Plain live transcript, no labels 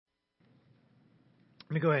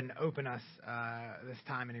Let me go ahead and open us this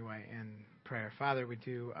time anyway in prayer. Father, we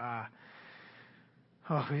do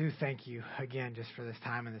thank you again just for this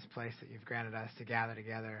time and this place that you've granted us to gather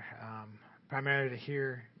together, primarily to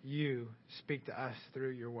hear you speak to us through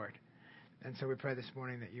your word. And so we pray this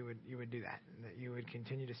morning that you would do that, and that you would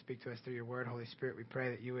continue to speak to us through your word. Holy Spirit, we pray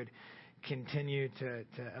that you would continue to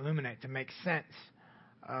illuminate, to make sense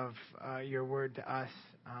of your word to us,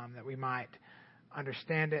 that we might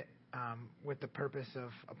understand it with the purpose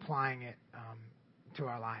of applying it to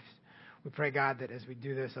our lives. We pray, God, that as we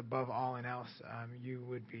do this, above all and else, you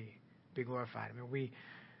would be glorified. I mean,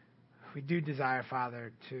 we do desire,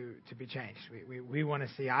 Father, to be changed. We want to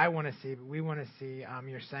see, I want to see, but we want to see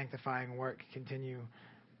your sanctifying work continue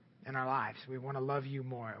in our lives. We want to love you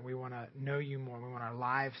more. We want to know you more. We want our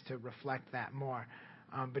lives to reflect that more.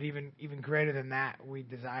 But even greater than that, we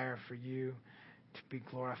desire for you to be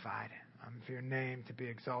glorified, for your name to be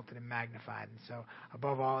exalted and magnified. And so,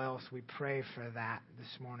 above all else, we pray for that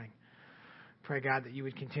this morning. Pray, God, that you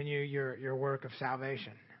would continue your work of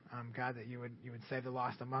salvation. God, that you would save the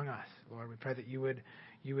lost among us. Lord, we pray that you would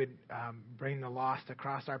bring the lost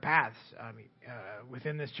across our paths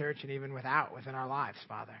within this church and even within our lives,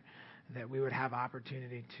 Father. That we would have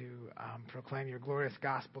opportunity to proclaim your glorious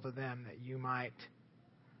gospel to them, that you might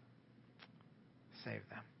save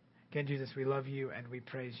them. Again, Jesus, we love you and we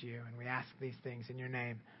praise you, and we ask these things in your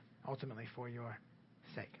name, ultimately for your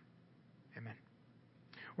sake. Amen.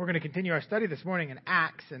 We're going to continue our study this morning in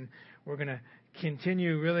Acts, and we're going to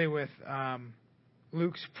continue really with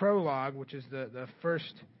Luke's prologue, which is the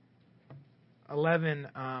first 11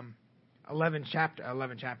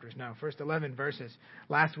 verses.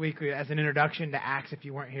 Last week, as an introduction to Acts, if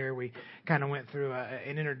you weren't here, we kind of went through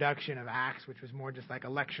an introduction of Acts, which was more just like a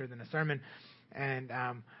lecture than a sermon. And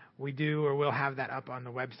we do or will have that up on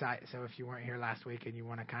the website. So if you weren't here last week and you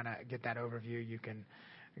want to kind of get that overview, you can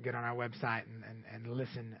get on our website and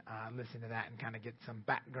listen to that and kind of get some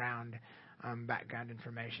background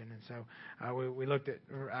information. And so we looked at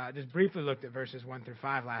just briefly looked at verses 1 through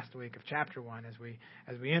 5 last week of chapter 1 as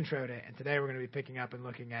we introed it. And today we're going to be picking up and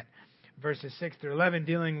looking at verses 6 through 11,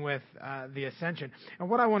 dealing with the Ascension. And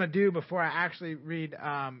what I want to do before I actually read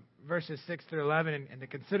verses 6 through 11 and to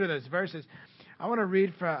consider those verses, I want to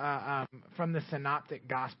read from the Synoptic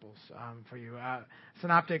Gospels for you.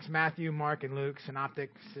 Synoptics, Matthew, Mark, and Luke.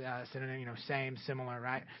 Synoptics, synonym, same, similar,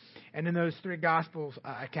 right? And in those three Gospels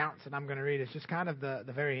accounts that I'm going to read, it's just kind of the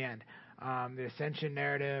very end. The Ascension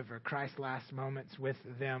narrative, or Christ's last moments with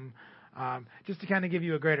them. Just to kind of give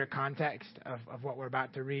you a greater context of what we're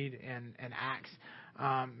about to read in Acts.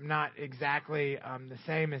 Not exactly the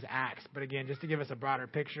same as Acts, but again, just to give us a broader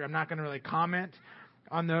picture. I'm not going to really comment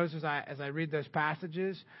on those as I read those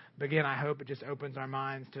passages, but again, I hope it just opens our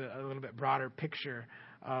minds to a little bit broader picture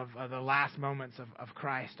of the last moments of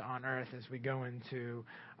Christ on earth as we go into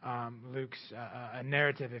Luke's a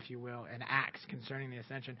narrative, if you will, in Acts concerning the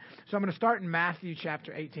Ascension. So I'm going to start in Matthew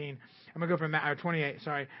chapter 18. I'm going to go from 28.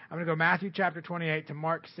 Sorry, I'm going to go Matthew chapter 28 to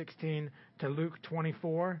Mark 16 to Luke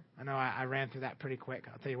 24. I know I ran through that pretty quick.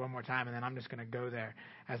 I'll tell you one more time, and then I'm just going to go there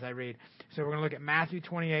as I read. So we're going to look at Matthew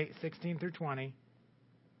 28, 16 through 20.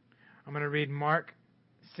 I'm going to read Mark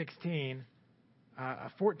 16,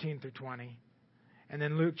 14 through 20, and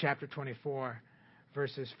then Luke chapter 24,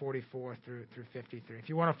 verses 44 through 53. If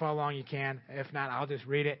you want to follow along, you can. If not, I'll just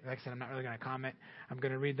read it. Like I said, I'm not really going to comment. I'm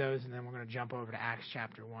going to read those, and then we're going to jump over to Acts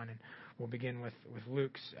chapter 1, and we'll begin with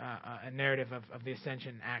Luke's a narrative of the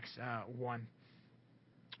Ascension, Acts 1.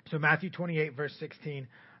 So Matthew 28, verse 16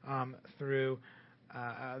 through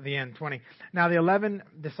the end, 20. Now the 11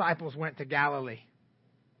 disciples went to Galilee,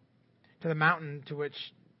 to the mountain to which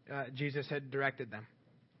Jesus had directed them.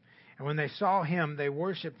 And when they saw him, they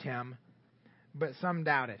worshipped him, but some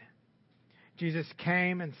doubted. Jesus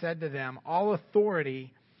came and said to them, "All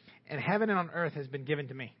authority in heaven and on earth has been given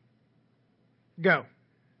to me. Go,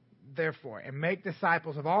 therefore, and make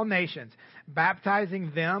disciples of all nations,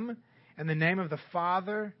 baptizing them in the name of the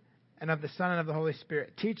Father and of the Son and of the Holy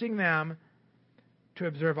Spirit, teaching them to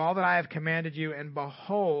observe all that I have commanded you, and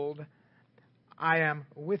behold, I am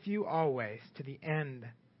with you always to the end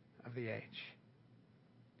of the age."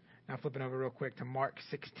 Now flipping over real quick to Mark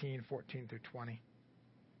 16, 14 through 20.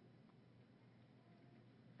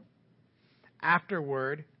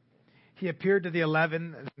 Afterward, he appeared to the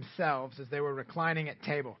 11 themselves as they were reclining at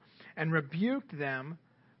table, and rebuked them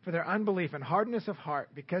for their unbelief and hardness of heart,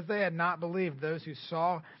 because they had not believed those who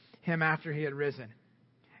saw him after he had risen.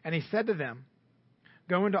 And he said to them,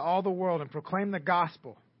 "Go into all the world and proclaim the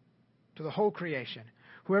gospel to the whole creation.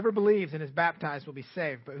 Whoever believes and is baptized will be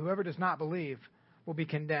saved, but whoever does not believe will be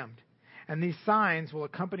condemned. And these signs will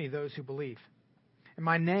accompany those who believe. In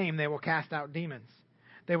my name they will cast out demons.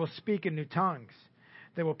 They will speak in new tongues.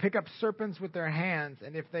 They will pick up serpents with their hands,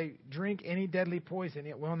 and if they drink any deadly poison,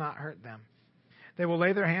 it will not hurt them. They will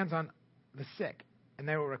lay their hands on the sick, and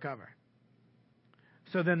they will recover.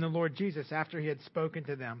 So then the Lord Jesus, after he had spoken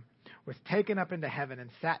to them, was taken up into heaven and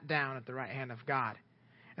sat down at the right hand of God.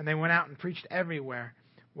 And they went out and preached everywhere,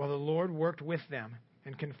 while the Lord worked with them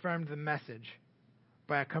and confirmed the message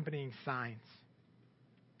by accompanying signs.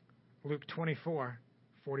 Luke 24,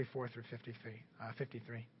 44 through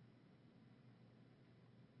 53.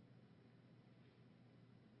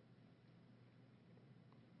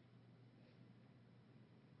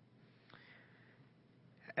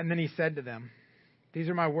 And then he said to them, "These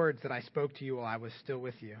are my words that I spoke to you while I was still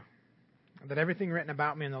with you, that everything written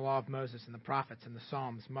about me in the law of Moses and the prophets and the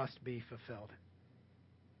Psalms must be fulfilled."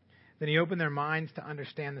 Then he opened their minds to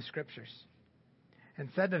understand the Scriptures, and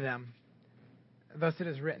said to them, "Thus it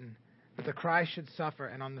is written, that the Christ should suffer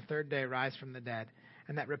and on the third day rise from the dead,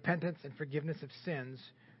 and that repentance and forgiveness of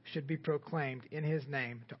sins should be proclaimed in his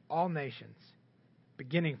name to all nations,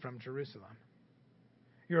 beginning from Jerusalem.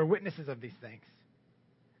 You are witnesses of these things.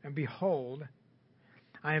 And behold,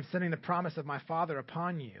 I am sending the promise of my Father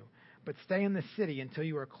upon you, but stay in the city until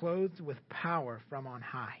you are clothed with power from on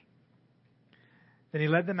high." Then he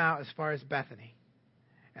led them out as far as Bethany,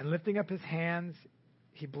 and lifting up his hands,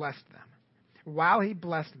 he blessed them. While he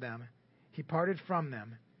blessed them, he parted from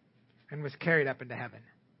them and was carried up into heaven.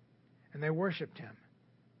 And they worshipped him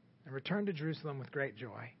and returned to Jerusalem with great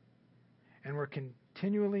joy, and were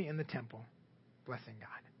continually in the temple, blessing God.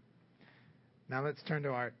 Now let's turn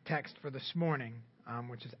to our text for this morning,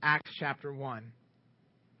 which is Acts chapter 1,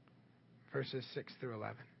 verses 6 through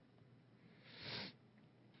 11.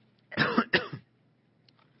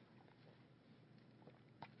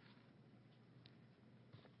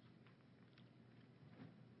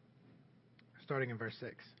 Starting in verse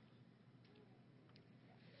 6.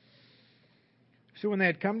 So when they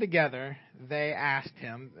had come together, they asked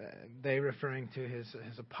him, they referring to his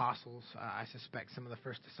apostles, I suspect some of the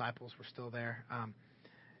first disciples were still there,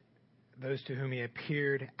 those to whom he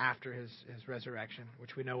appeared after his resurrection,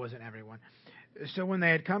 which we know wasn't everyone. So when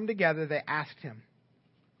they had come together, they asked him,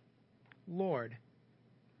 "Lord,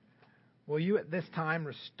 will you at this time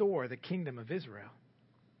restore the kingdom of Israel?"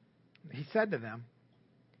 He said to them,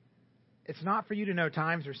 "It's not for you to know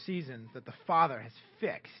times or seasons that the Father has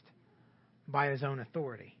fixed by his own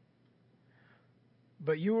authority.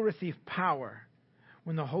 But you will receive power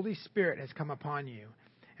when the Holy Spirit has come upon you,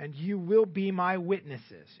 and you will be my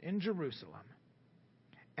witnesses in Jerusalem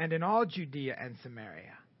and in all Judea and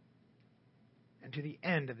Samaria and to the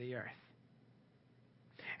end of the earth."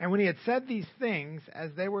 And when he had said these things,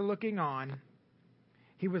 as they were looking on,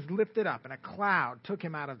 he was lifted up, and a cloud took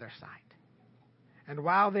him out of their sight. And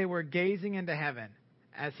while they were gazing into heaven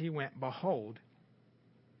as he went, behold,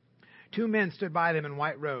 two men stood by them in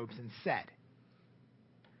white robes and said,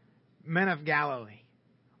 "Men of Galilee,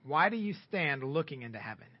 why do you stand looking into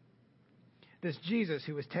heaven? This Jesus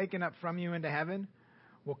who was taken up from you into heaven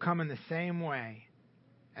will come in the same way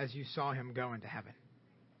as you saw him go into heaven."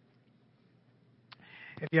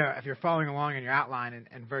 If you're following along in your outline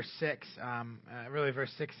in verse 6, really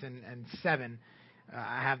verse 6 and 7,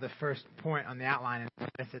 I have the first point on the outline.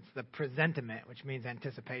 It's the presentiment, which means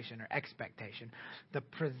anticipation or expectation. The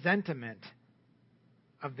presentiment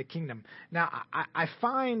of the kingdom. Now, I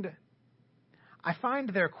find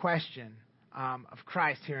their question of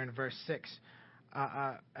Christ here in verse 6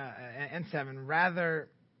 and 7 rather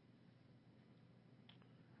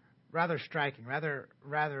striking,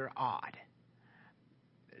 rather odd.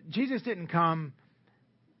 Jesus didn't come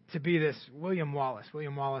to be this William Wallace,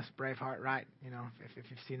 Braveheart, right? You know, if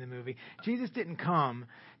you've seen the movie. Jesus didn't come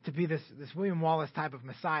to be this William Wallace type of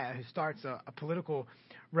Messiah who starts a political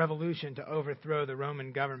revolution to overthrow the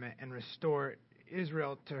Roman government and restore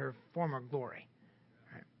Israel to her former glory.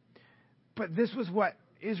 Right? But this was what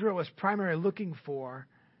Israel was primarily looking for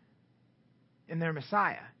in their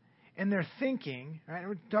Messiah. And their thinking, right?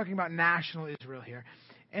 We're talking about national Israel here.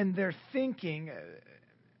 And their thinking,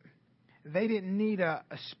 they didn't need a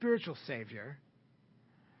spiritual savior,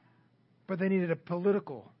 but they needed a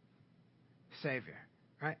political savior,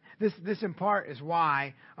 right? This in part is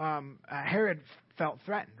why Herod felt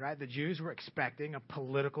threatened, right? The Jews were expecting a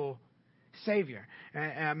political savior.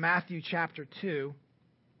 Matthew chapter 2,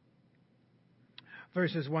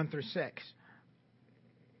 verses 1 through 6.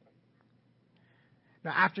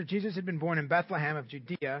 Now, after Jesus had been born in Bethlehem of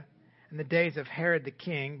Judea, in the days of Herod the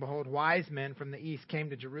king, behold, wise men from the east came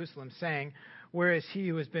to Jerusalem, saying, "Where is he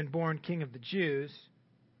who has been born King of the Jews?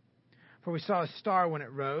 For we saw his star when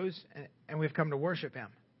it rose, and we have come to worship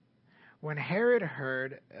him." when Herod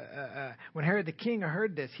the king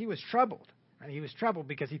heard this, he was troubled. And he was troubled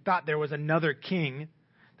because he thought there was another king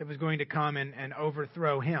that was going to come and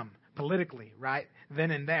overthrow him politically, right?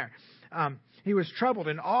 Then and there. He was troubled,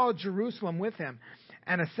 and all Jerusalem with him.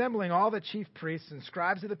 And assembling all the chief priests and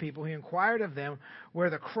scribes of the people, he inquired of them where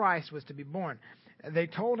the Christ was to be born. They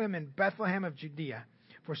told him, in Bethlehem of Judea,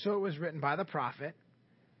 for so it was written by the prophet,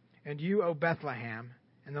 and you, O Bethlehem,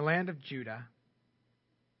 in the land of Judah,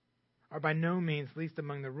 are by no means least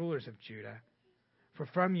among the rulers of Judah, for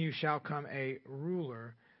from you shall come a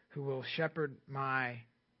ruler who will shepherd my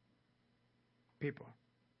people.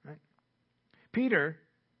 Right? Peter,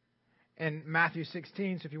 in Matthew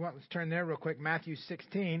 16, so if you want, let's turn there real quick. Matthew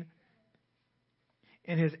 16,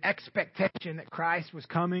 in his expectation that Christ was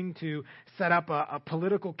coming to set up a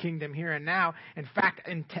political kingdom here and now, in fact,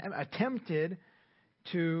 attempted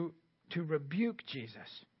to rebuke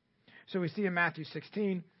Jesus. So we see in Matthew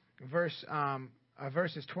 16,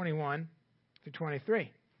 verses 21 through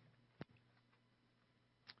 23.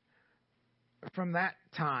 From that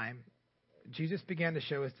time, Jesus began to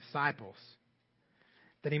show his disciples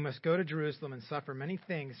that he must go to Jerusalem and suffer many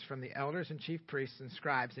things from the elders and chief priests and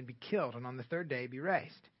scribes and be killed, and on the third day be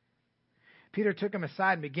raised. Peter took him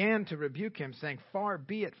aside and began to rebuke him, saying, Far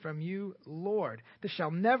be it from you, Lord. This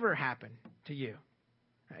shall never happen to you.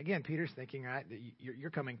 Again, Peter's thinking, right, that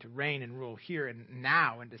you're coming to reign and rule here and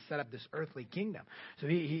now and to set up this earthly kingdom. So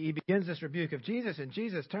he begins this rebuke of Jesus, and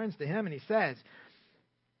Jesus turns to him and he says,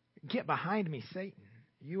 Get behind me, Satan.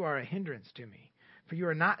 You are a hindrance to me, for you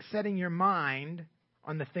are not setting your mind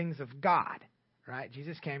on the things of God, right?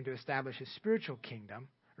 Jesus came to establish his spiritual kingdom,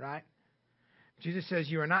 right? Jesus says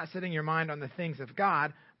you are not setting your mind on the things of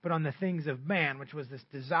God, but on the things of man, which was this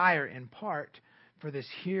desire in part for this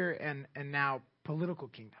here and now political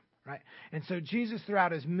kingdom, right? And so Jesus,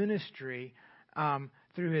 throughout his ministry,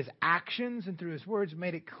 through his actions and through his words,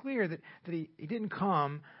 made it clear that he didn't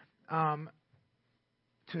come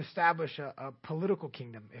to establish a political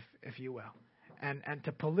kingdom, if you will, and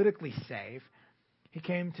to politically save. He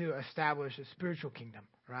came to establish a spiritual kingdom,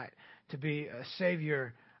 right? To be a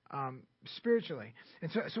savior spiritually.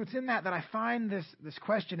 And so it's in that I find this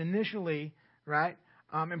question initially, right?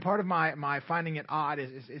 And part of my finding it odd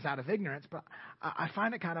is out of ignorance, but I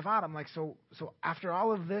find it kind of odd. I'm like, so after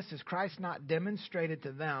all of this, has Christ not demonstrated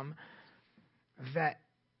to them that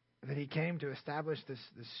he came to establish this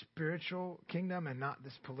spiritual kingdom and not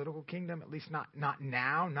this political kingdom? At least not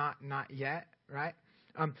now, not yet, right?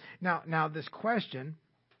 Now this question,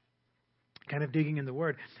 kind of digging in the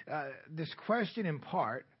Word, this question in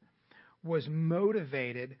part was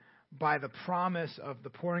motivated by the promise of the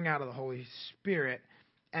pouring out of the Holy Spirit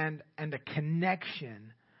and a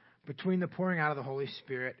connection between the pouring out of the Holy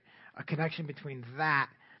Spirit, a connection between that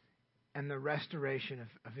and the restoration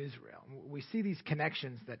of Israel. We see these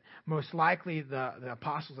connections that most likely the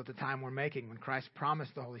apostles at the time were making when Christ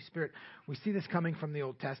promised the Holy Spirit. We see this coming from the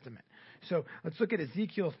Old Testament. So let's look at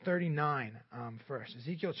Ezekiel 39 first.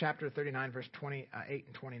 Ezekiel chapter 39, verse 28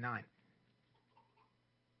 and 29.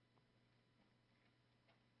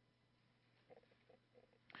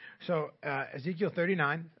 So Ezekiel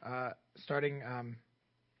 39, starting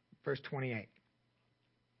verse 28.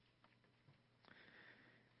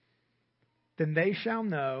 Then they shall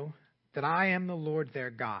know that I am the Lord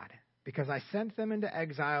their God, because I sent them into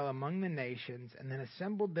exile among the nations and then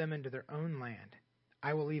assembled them into their own land.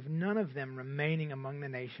 I will leave none of them remaining among the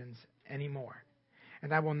nations anymore,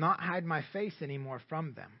 and I will not hide my face anymore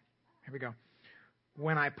from them. Here we go.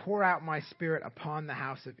 When I pour out my Spirit upon the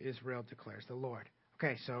house of Israel, declares the Lord.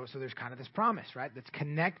 Okay, so there's kind of this promise, right, that's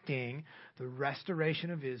connecting the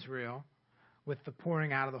restoration of Israel with the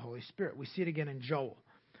pouring out of the Holy Spirit. We see it again in Joel.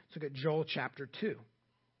 Let's look at Joel chapter 2.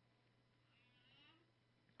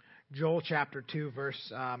 Joel chapter 2,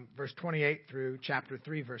 verse 28 through chapter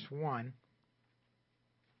 3, verse 1.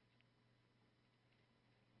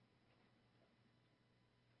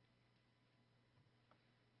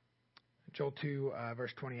 Joel 2,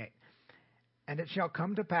 verse 28. And it shall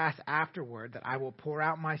come to pass afterward that I will pour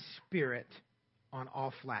out my Spirit on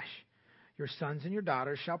all flesh. Your sons and your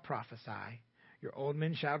daughters shall prophesy. Your old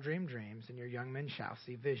men shall dream dreams, and your young men shall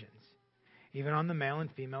see visions. Even on the male and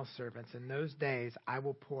female servants, in those days I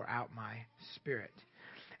will pour out my Spirit.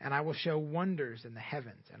 And I will show wonders in the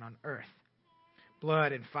heavens and on earth,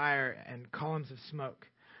 blood and fire and columns of smoke.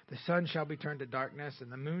 The sun shall be turned to darkness,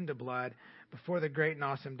 and the moon to blood, before the great and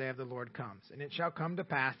awesome day of the Lord comes. And it shall come to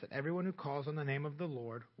pass that everyone who calls on the name of the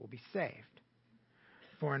Lord will be saved.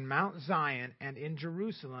 For in Mount Zion and in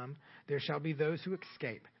Jerusalem there shall be those who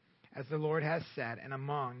escape, as the Lord has said, and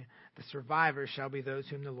among the survivors shall be those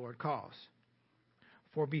whom the Lord calls.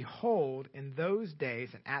 For behold, in those days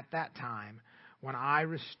and at that time, when I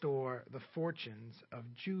restore the fortunes of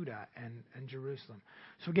Judah and Jerusalem.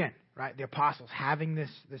 So again, right, the apostles having this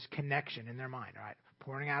connection in their mind, right,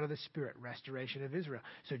 pouring out of the Spirit, restoration of Israel.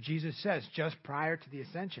 So Jesus says, just prior to the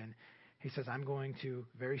ascension, he says, I'm going to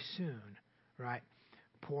very soon, right,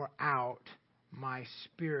 pour out my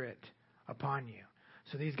Spirit upon you.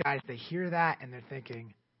 So these guys, they hear that and they're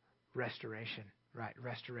thinking, restoration, right,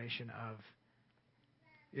 restoration of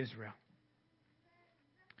Israel.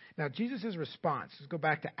 Now, Jesus' response, let's go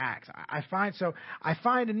back to Acts. I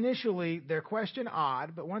find initially their question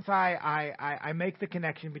odd, but once I make the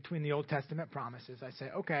connection between the Old Testament promises, I say,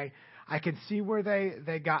 okay, I can see where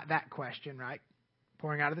they got that question, right?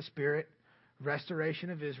 Pouring out of the Spirit, restoration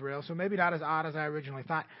of Israel. So maybe not as odd as I originally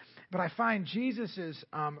thought. But I find Jesus'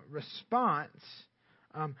 response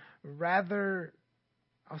rather,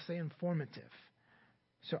 I'll say, informative.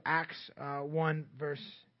 So Acts 1, verse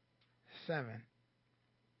 7.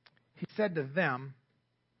 He said to them,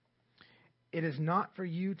 it is not for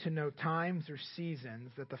you to know times or seasons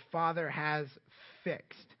that the Father has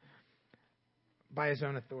fixed by his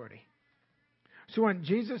own authority. So when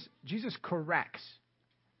Jesus corrects,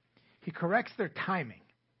 he corrects their timing,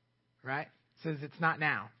 right? Says it's not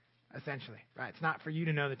now, essentially, right? It's not for you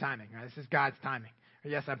to know the timing, right? This is God's timing. Or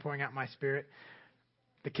yes, I'm pouring out my Spirit.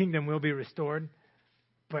 The kingdom will be restored,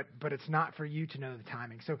 but it's not for you to know the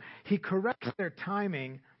timing. So he corrects their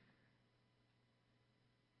timing,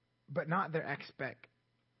 but not their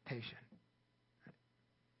expectation.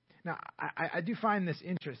 Now, I do find this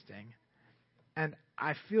interesting, and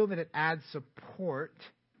I feel that it adds support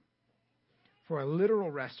for a literal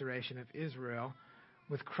restoration of Israel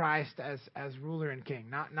with Christ as ruler and king.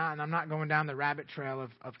 And I'm not going down the rabbit trail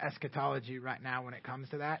of eschatology right now when it comes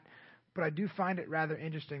to that, but I do find it rather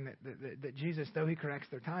interesting that Jesus, though he corrects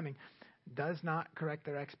their timing, does not correct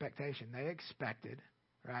their expectation. They expected,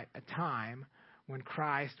 right, a time when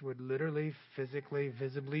Christ would literally, physically,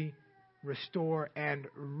 visibly restore and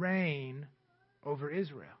reign over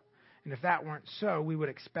Israel. And if that weren't so, we would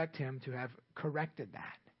expect him to have corrected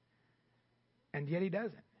that. And yet he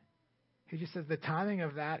doesn't. He just says the timing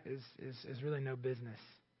of that is really no business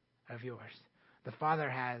of yours. The Father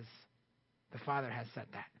has set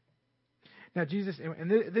that. Now Jesus,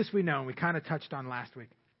 and this we know, and we kind of touched on last week.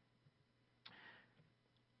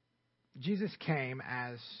 Jesus came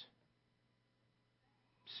as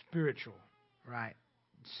spiritual, right?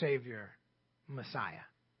 Savior, Messiah,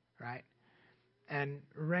 right? And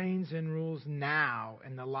reigns and rules now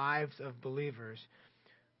in the lives of believers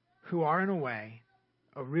who are in a way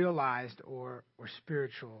a realized or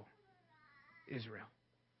spiritual Israel.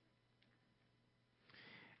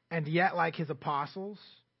 And yet, like his apostles,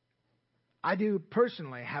 I do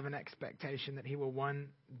personally have an expectation that he will one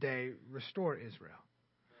day restore Israel.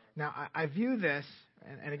 Now, I view this,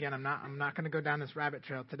 and again, I'm not going to go down this rabbit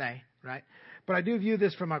trail today, right? But I do view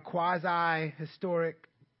this from a quasi-historic,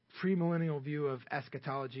 premillennial view of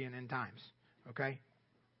eschatology and end times, okay?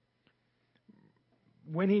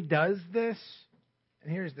 When he does this,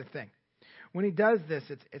 and here's the thing. When he does this,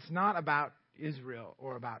 it's not about Israel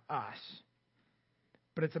or about us,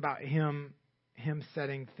 but it's about him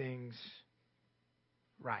setting things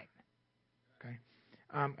right, okay?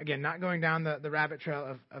 Again, not going down the rabbit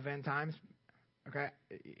trail of end times. Okay,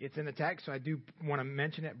 it's in the text, so I do want to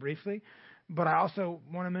mention it briefly. But I also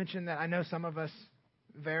want to mention that I know some of us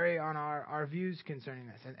vary on our views concerning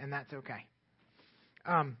this, and that's okay.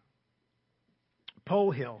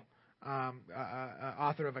 Polhill,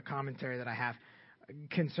 author of a commentary that I have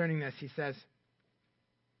concerning this, he says,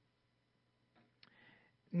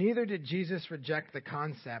 neither did Jesus reject the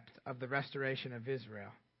concept of the restoration of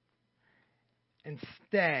Israel.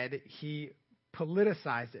 Instead, he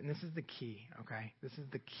politicized it, and this is the key, okay? This is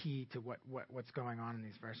the key to what's going on in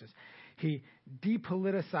these verses. He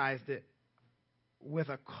depoliticized it with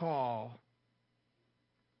a call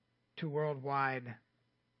to worldwide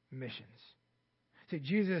missions. See,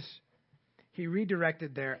 Jesus, he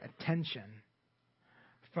redirected their attention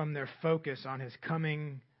from their focus on his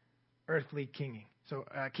coming earthly kingdom. So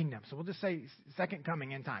we'll just say second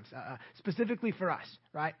coming end times, specifically for us,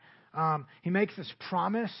 right? He makes this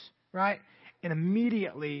promise, right? And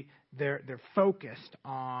immediately they're focused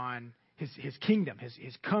on his kingdom,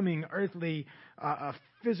 his coming earthly,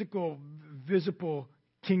 physical, visible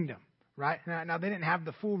kingdom, right? Now they didn't have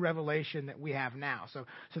the full revelation that we have now, so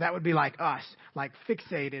that would be like us, like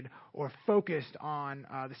fixated or focused on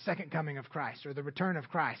the second coming of Christ, or the return of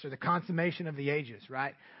Christ, or the consummation of the ages,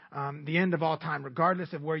 right? The end of all time,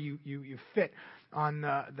 regardless of where you fit on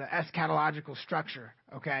the eschatological structure,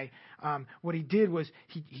 okay? What he did was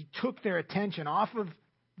he took their attention off of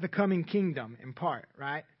the coming kingdom in part,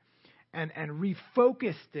 right? And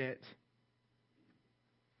refocused it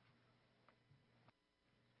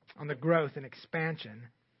on the growth and expansion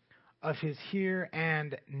of his here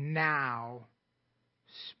and now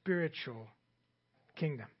spiritual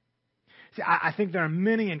kingdom. See, I think there are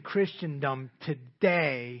many in Christendom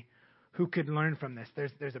today who could learn from this.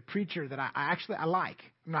 There's a preacher that I like.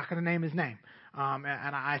 I'm not going to name his name, and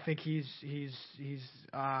I think he's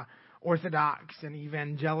orthodox and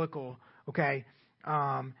evangelical. Okay,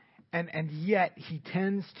 and yet he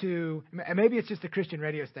tends to. Maybe it's just the Christian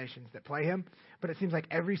radio stations that play him, but it seems like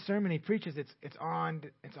every sermon he preaches, it's on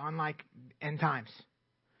like end times,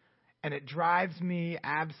 and it drives me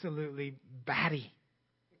absolutely batty.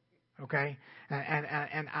 Okay,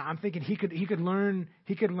 and I'm thinking he could learn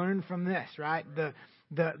from this, right? The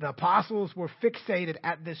apostles were fixated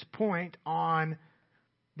at this point on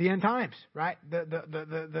the end times, right?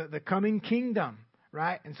 The coming kingdom,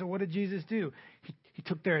 right? And so what did Jesus do? He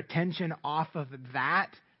took their attention off of that,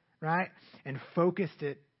 right, and focused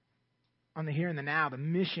it on the here and the now, the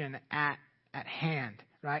mission at hand,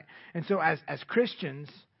 right? And so as Christians,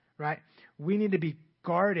 right, we need to be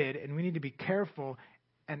guarded and we need to be careful.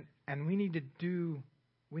 And we need to do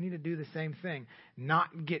the same thing,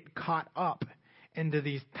 not get caught up into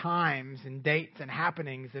these times and dates and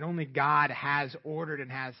happenings that only God has ordered and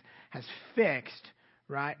has fixed,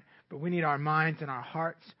 right? But we need our minds and our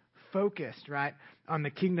hearts focused, right, on the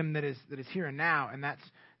kingdom that is here and now, and that's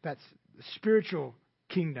the spiritual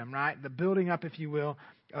kingdom, right? The building up, if you will,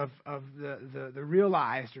 of the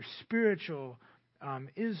realized or spiritual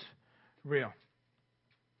Israel.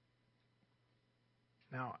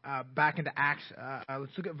 Now, back into Acts,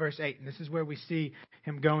 let's look at verse 8. And this is where we see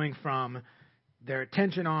him going from their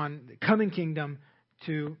attention on the coming kingdom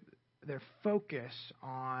to their focus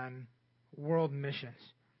on world missions.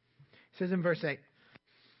 It says in verse 8,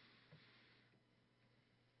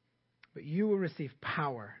 "But you will receive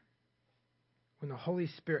power when the Holy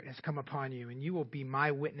Spirit has come upon you, and you will be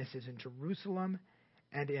my witnesses in Jerusalem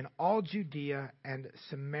and in all Judea and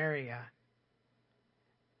Samaria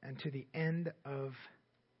and to the end of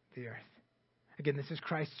the earth." Again, this is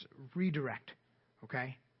Christ's redirect,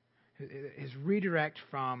 okay? His redirect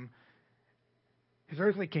from his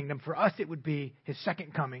earthly kingdom. For us, it would be his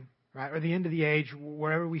second coming, right? Or the end of the age,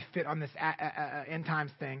 wherever we fit on this end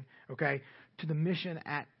times thing, okay? To the mission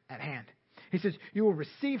at hand. He says, you will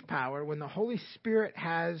receive power when the Holy Spirit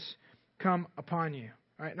has come upon you.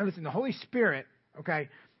 All right? Now listen, the Holy Spirit, okay,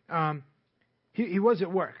 he was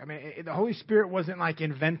at work. I mean, the Holy Spirit wasn't like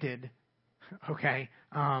invented, okay,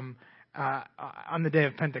 on the day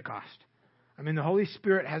of Pentecost. I mean, the Holy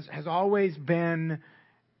Spirit has always been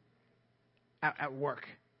at work.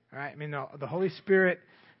 All right? I mean, the Holy Spirit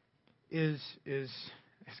is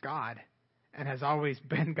God and has always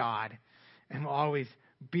been God and will always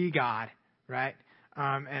be God, right?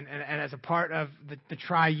 And as a part of the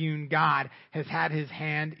triune God, has had his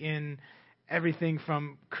hand in everything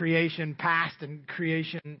from creation past and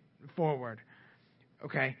creation forward.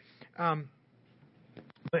 Okay? But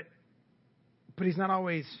he's not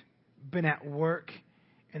always been at work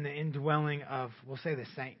in the indwelling of, we'll say, the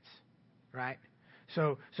saints, right?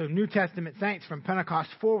 So New Testament saints from Pentecost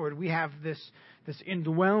forward, we have this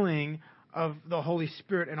indwelling of the Holy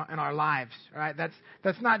Spirit in our lives, right?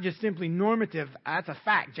 That's not just simply normative. That's a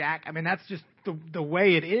fact, Jack. I mean, that's just the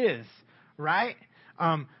way it is, right?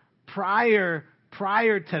 Prior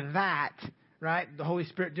to that, right, the Holy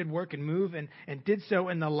Spirit did work and move and did so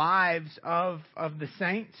in the lives of the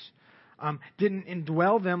saints. Didn't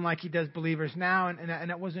indwell them like he does believers now,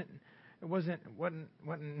 and it wasn't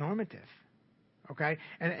normative. Okay,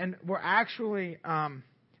 and we're actually, and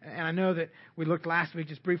I know that we looked last week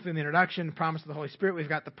just briefly in the introduction, the promise of the Holy Spirit. We've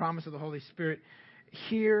got the promise of the Holy Spirit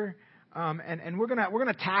here, and we're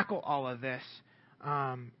gonna tackle all of this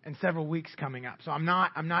in several weeks coming up. So I'm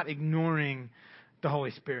not ignoring the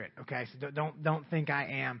Holy Spirit. Okay, so don't think I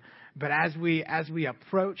am. But as we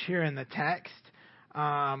approach here in the text.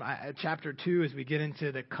 Chapter 2, as we get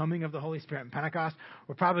into the coming of the Holy Spirit in Pentecost,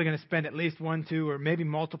 we're probably going to spend at least 1, 2, or maybe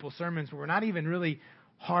multiple sermons where we're not even really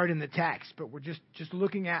hard in the text, but we're just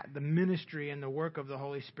looking at the ministry and the work of the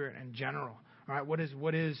Holy Spirit in general. All right, what is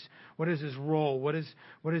his role? What is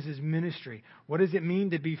his ministry? What does it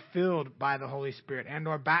mean to be filled by the Holy Spirit and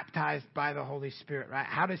or baptized by the Holy Spirit? Right?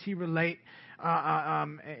 How does he relate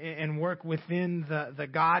and work within the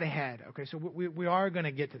Godhead? Okay, so we are going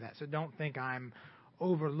to get to that. So don't think I'm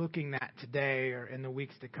overlooking that today or in the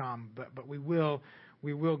weeks to come, but we will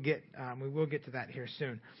get to that here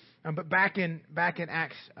soon. But back in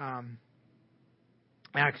Acts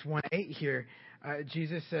 1:8 here,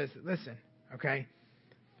 Jesus says, listen, okay,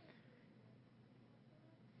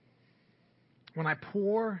 when I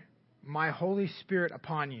pour my Holy Spirit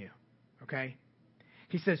upon you, okay,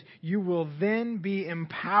 he says, you will then be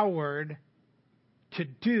empowered to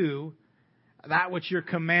do that which you're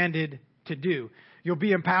commanded to do. You'll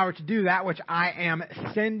be empowered to do that which I am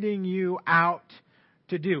sending you out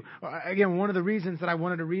to do. Again, one of the reasons that I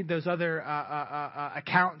wanted to read those other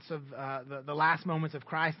accounts of the last moments of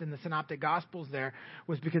Christ in the Synoptic Gospels there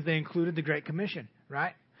was because they included the Great Commission,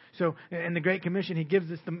 right? So in the Great Commission, he gives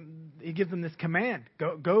them this command: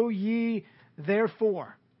 go ye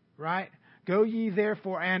therefore, right? Go ye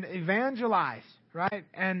therefore and evangelize, right?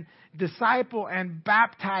 And disciple and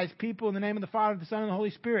baptize people in the name of the Father, the Son, and the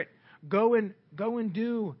Holy Spirit. Go and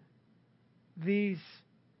do these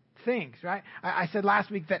things, right? I said last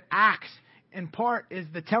week that Acts, in part, is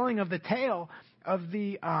the telling of the tale of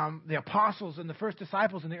the apostles and the first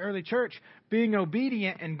disciples in the early church being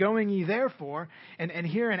obedient and going ye therefore. And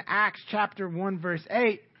here in Acts chapter 1, verse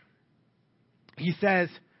 8, he says,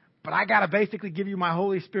 but I got to basically give you my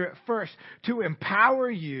Holy Spirit first to empower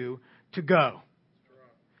you to go.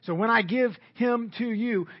 So when I give him to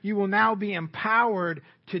you, you will now be empowered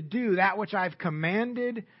to do that which I've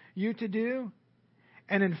commanded you to do.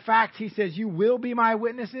 And in fact, he says, you will be my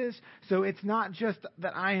witnesses. So it's not just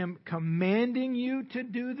that I am commanding you to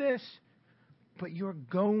do this, but you're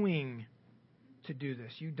going to do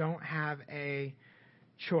this. You don't have a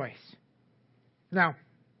choice. Now,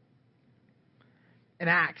 in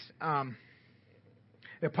Acts,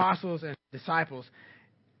 the apostles and disciples,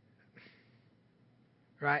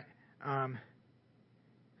 right,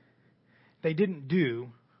 they didn't do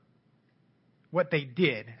what they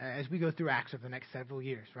did as we go through Acts over the next several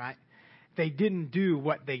years, right? They didn't do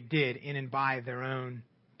what they did in and by their own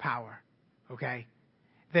power, okay?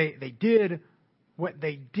 They did what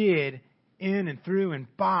they did in and through and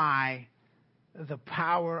by the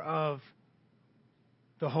power of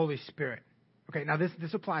the Holy Spirit. Okay, now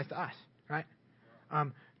this applies to us, right?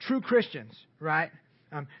 True Christians, right?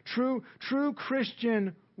 True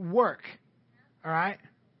Christian work, all right,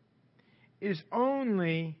 is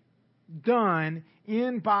only done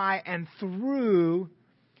in, by, and through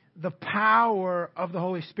the power of the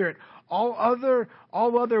Holy Spirit. All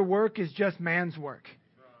other work is just man's work,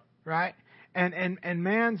 right? And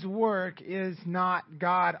man's work is not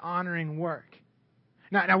God-honoring work.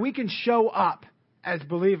 Now we can show up as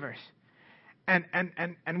believers, and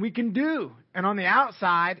we can do. And on the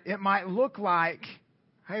outside, it might look like,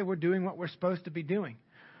 hey, we're doing what we're supposed to be doing.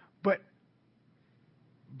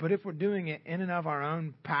 But if we're doing it in and of our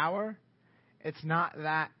own power, it's not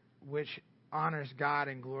that which honors God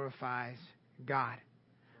and glorifies God.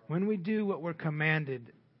 When we do what we're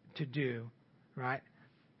commanded to do, right,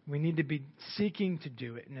 we need to be seeking to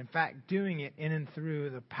do it, and in fact, doing it in and through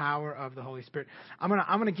the power of the Holy Spirit. I'm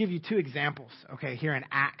gonna give you two examples, okay, here in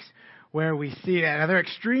Acts, where we see that. Now, they're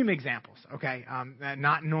extreme examples, okay,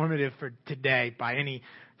 not normative for today by any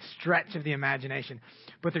stretch of the imagination,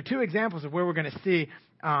 but they're two examples of where we're going to see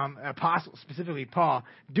apostles, specifically Paul,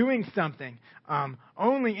 doing something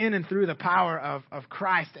only in and through the power of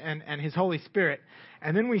Christ and his Holy Spirit.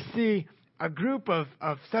 And then we see a group of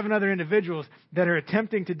 7 other individuals that are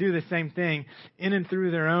attempting to do the same thing in and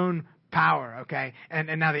through their own power, okay?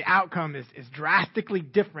 And now the outcome is drastically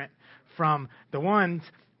different from the ones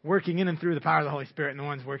working in and through the power of the Holy Spirit and the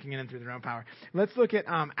ones working in and through their own power. Let's look at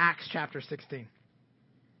Acts chapter 16.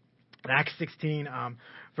 In Acts 16,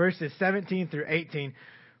 verses 17 through 18,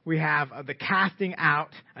 we have the casting out.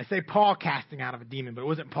 I say Paul casting out of a demon, but it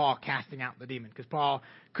wasn't Paul casting out the demon, because Paul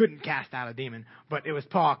couldn't cast out a demon, but it was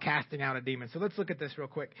Paul casting out a demon. So let's look at this real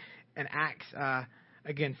quick in Acts,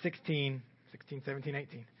 again, 16, 17,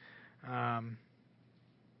 18.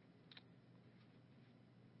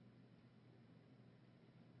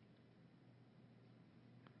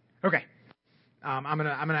 Okay. I'm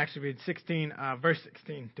gonna actually read 16, verse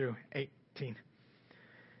 16 through 18.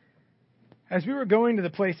 As we were going to the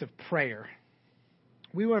place of prayer,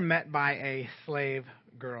 we were met by a slave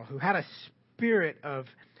girl who had a spirit of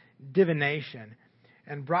divination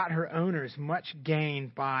and brought her owners much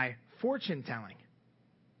gain by fortune telling.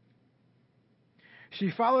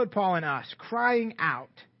 She followed Paul and us, crying out,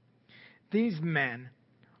 "These men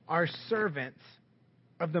are servants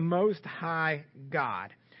of the Most High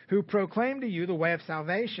God, who proclaim to you the way of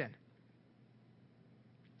salvation."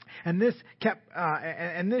 And this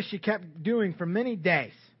she kept doing for many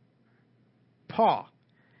days. Paul,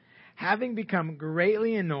 having become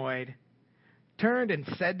greatly annoyed, turned and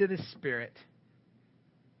said to the Spirit,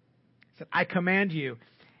 said, "I command you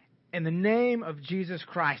in the name of Jesus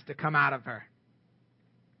Christ to come out of her."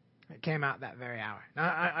 It came out that very hour.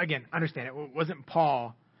 Now, again, understand, it wasn't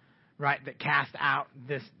Paul, right, that cast out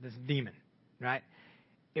this demon. right?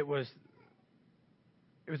 It was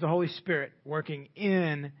the Holy Spirit working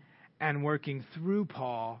in and working through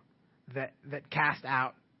Paul that cast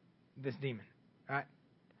out this demon, right?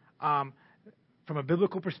 From a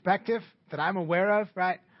biblical perspective that I'm aware of,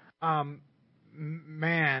 right?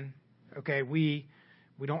 Man, okay, we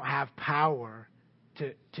don't have power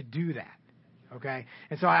to do that, okay?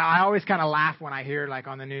 And so I always kind of laugh when I hear, like,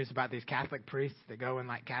 on the news about these Catholic priests that go and,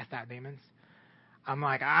 like, cast out demons. I'm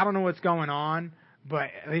like, I don't know what's going on, but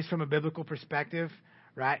at least from a biblical perspective,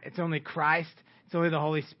 right, it's only Christ, it's only the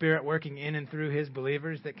Holy Spirit working in and through his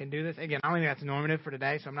believers that can do this. Again, I don't think that's normative for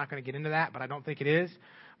today, so I'm not going to get into that, but I don't think it is.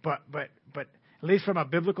 But at least from a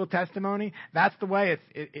biblical testimony, that's the way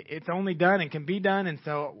it's only done and can be done. And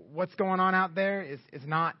so what's going on out there is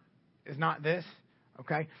not this,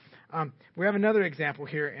 okay? We have another example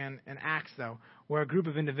here in Acts, though, where a group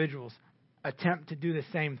of individuals attempt to do the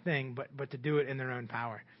same thing, but to do it in their own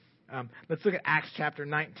power. Let's look at Acts chapter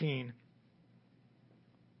 19.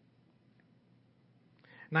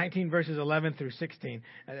 19 verses 11 through 16,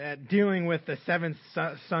 dealing with the seven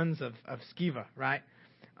sons of Sceva, right?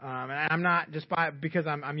 And I'm not, because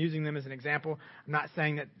I'm using them as an example, I'm not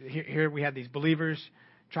saying that here we have these believers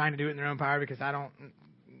trying to do it in their own power, because I don't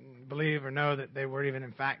believe or know that they were even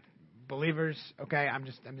in fact believers. Okay,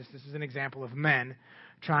 this is an example of men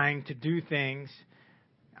trying to do things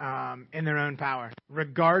in their own power,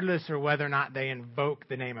 regardless of whether or not they invoke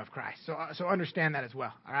the name of Christ. So understand that as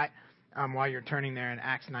well, all right? While you're turning there in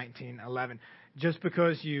Acts 19:11, just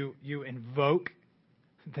because you invoke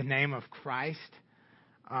the name of Christ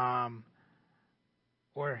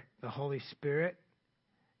or the Holy Spirit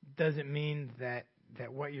doesn't mean that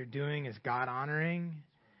what you're doing is God honoring,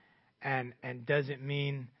 and doesn't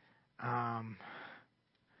mean that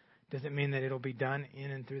it'll be done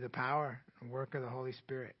in and through the power and work of the Holy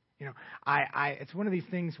Spirit. You know, it's one of these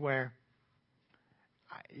things where,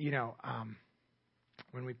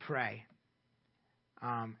 when we pray,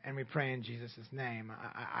 and we pray in Jesus' name,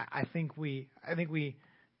 I think we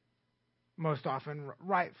most often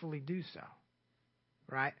rightfully do so,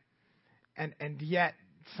 right? And yet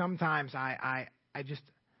sometimes I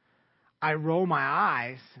roll my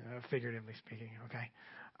eyes, figuratively speaking, okay,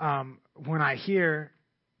 when I hear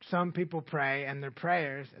some people pray and their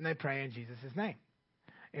prayers, and they pray in Jesus' name.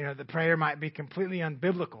 You know, the prayer might be completely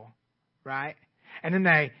unbiblical, right? And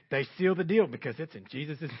then they seal the deal because it's in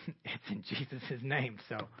Jesus' name.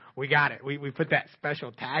 So we got it. We put that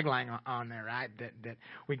special tagline on there, right? That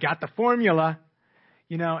we got the formula,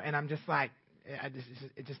 and I'm just like,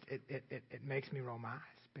 it makes me roll my eyes,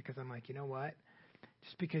 because I'm like, you know what?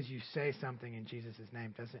 Just because you say something in Jesus'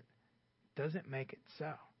 name doesn't make it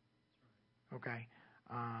so. Okay?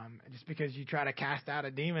 Just because you try to cast out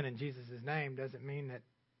a demon in Jesus' name doesn't mean that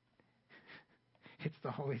it's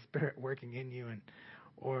the Holy Spirit working in you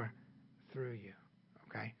or through you.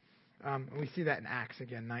 Okay? We see that in Acts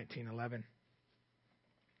again, 19:11.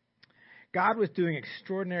 God was doing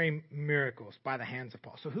extraordinary miracles by the hands of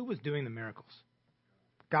Paul. So who was doing the miracles?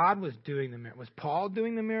 God was doing the miracles. Was Paul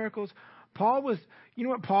doing the miracles? Paul was, you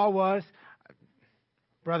know what Paul was?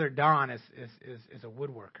 Brother Don is a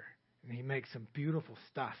woodworker, and he makes some beautiful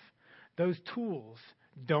stuff. Those tools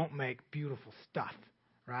don't make beautiful stuff,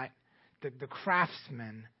 right? The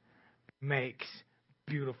craftsman makes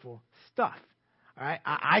beautiful stuff. All right,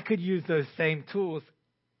 I could use those same tools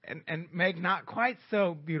and make not quite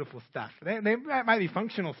so beautiful stuff. They might be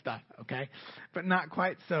functional stuff, okay, but not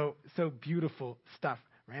quite so beautiful stuff.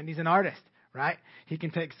 Randy's an artist, right? He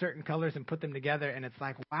can take certain colors and put them together, and it's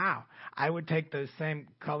like, wow, I would take those same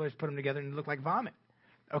colors, put them together, and look like vomit.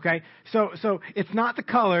 Okay, so it's not the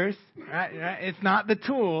colors, right? It's not the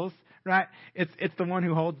tools. Right? It's the one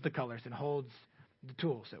who holds the colors and holds the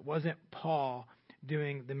tools. It wasn't Paul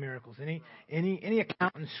doing the miracles. Any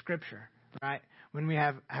account in Scripture, right? When we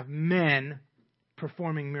have men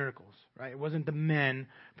performing miracles, right? It wasn't the men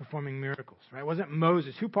performing miracles, right? It wasn't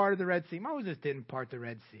Moses who parted the Red Sea. Moses didn't part the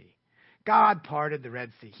Red Sea. God parted the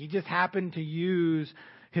Red Sea. He just happened to use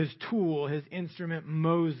his tool, his instrument,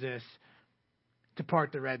 Moses, to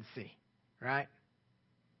part the Red Sea, right?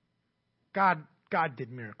 God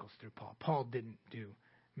did miracles through Paul. Paul didn't do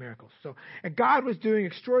miracles. So, and God was doing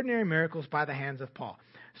extraordinary miracles by the hands of Paul,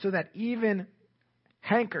 so that even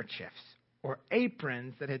handkerchiefs or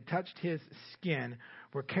aprons that had touched his skin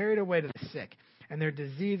were carried away to the sick, and their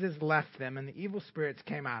diseases left them, and the evil spirits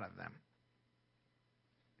came out of them.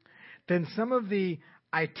 Then some of the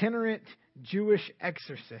itinerant Jewish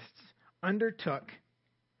exorcists undertook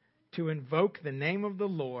to invoke the name of the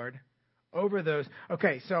Lord over those.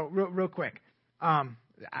 Okay, so real quick.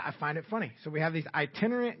 I find it funny. So we have these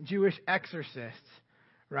itinerant Jewish exorcists,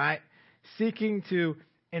 right, seeking to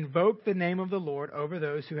invoke the name of the Lord over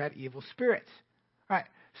those who had evil spirits. All right.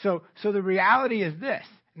 So the reality is this,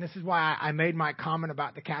 and this is why I made my comment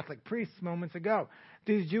about the Catholic priests moments ago.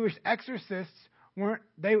 These Jewish exorcists weren't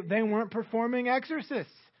performing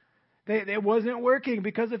exorcists. It wasn't working,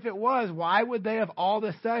 because if it was, why would they have all of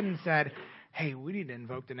a sudden said, hey, we need to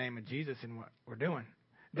invoke the name of Jesus in what we're doing?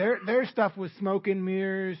 Their stuff was smoke and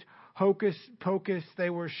mirrors, hocus pocus. They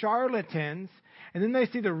were charlatans. And then they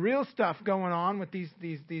see the real stuff going on with these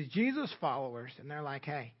Jesus followers, and they're like,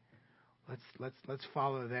 hey, let's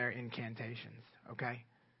follow their incantations, okay?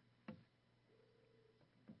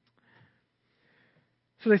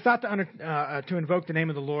 So they sought to invoke the name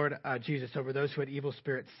of the Lord Jesus over those who had evil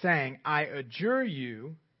spirits, saying, I adjure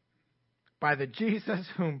you by the Jesus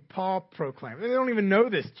whom Paul proclaims. They don't even know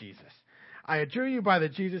this Jesus. I adjure you by the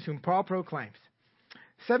Jesus whom Paul proclaims.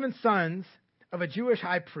 7 sons of a Jewish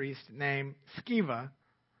high priest named Sceva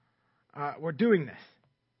were doing this.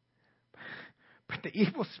 But the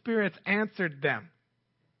evil spirits answered them,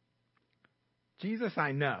 Jesus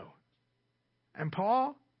I know, and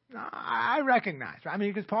Paul I recognize. Right? I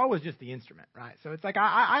mean, because Paul was just the instrument, right? So it's like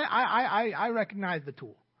I recognize the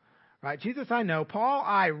tool, right? Jesus I know, Paul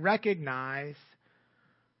I recognize,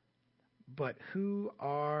 but who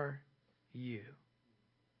are you?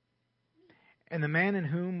 And the man in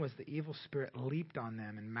whom was the evil spirit leaped on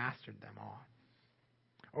them and mastered them all,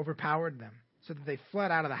 overpowered them, so that they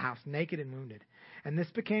fled out of the house naked and wounded. And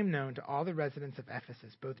this became known to all the residents of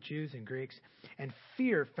Ephesus, both Jews and Greeks, and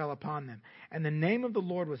fear fell upon them. And the name of the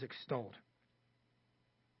Lord was extolled.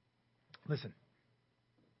 Listen,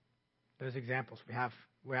 those examples. We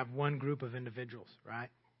have one group of individuals, right,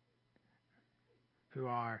 who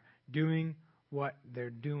are doing what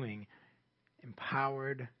they're doing,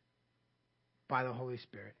 empowered by the Holy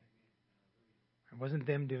Spirit. It wasn't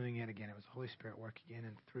them doing it again. It was the Holy Spirit working in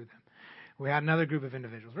and through them. We had another group of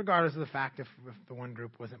individuals, regardless of the fact if the one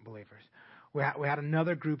group wasn't believers. We had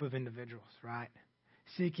another group of individuals, right,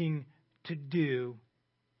 seeking to do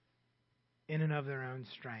in and of their own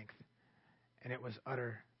strength, and it was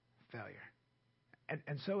utter failure.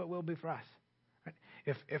 And so it will be for us. Right?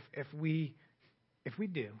 If we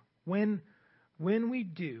do, when we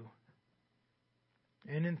do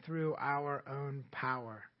in and through our own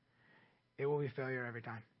power, it will be failure every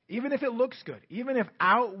time. Even if it looks good, even if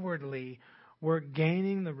outwardly we're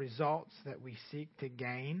gaining the results that we seek to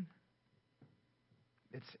gain,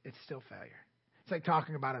 it's still failure. It's like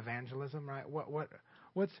talking about evangelism, right?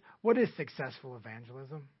 What is successful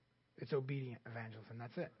evangelism? It's obedient evangelism.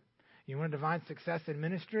 That's it. You want to define success in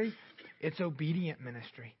ministry? It's obedient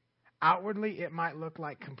ministry. Outwardly, it might look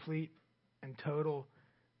like complete and total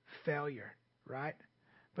failure, right?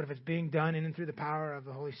 But if it's being done in and through the power of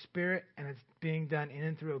the Holy Spirit, and it's being done in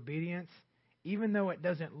and through obedience, even though it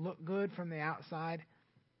doesn't look good from the outside,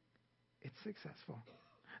 it's successful.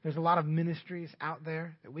 There's a lot of ministries out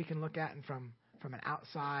there that we can look at, and from an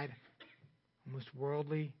outside, almost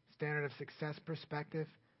worldly standard of success perspective,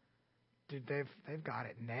 dude, they've got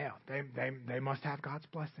it nailed. They must have God's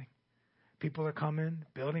blessing. People are coming,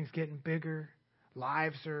 buildings getting bigger,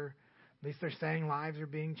 lives are, at least they're saying lives are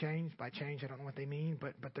being changed. By change, I don't know what they mean,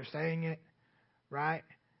 but they're saying it, right?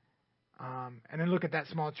 And then look at that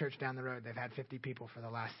small church down the road. They've had 50 people for the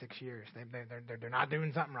last 6 years. They're not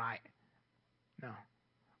doing something right. No.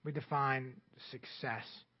 We define success,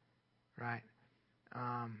 right?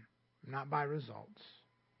 Not by results,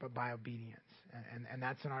 but by obedience. And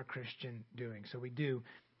that's in our Christian doing. So we do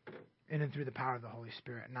in and through the power of the Holy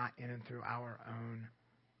Spirit, not in and through our own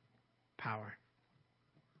power.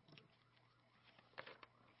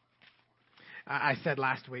 I said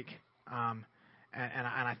last week, and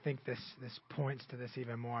I think this points to this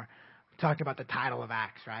even more. Talking about the title of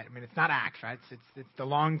Acts, right? I mean, it's not Acts, right? It's the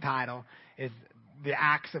long title is the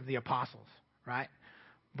Acts of the Apostles, right?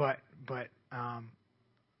 But I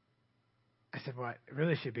said, well, it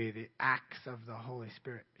really should be the Acts of the Holy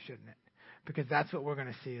Spirit, shouldn't it? Because that's what we're going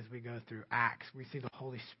to see as we go through Acts. We see the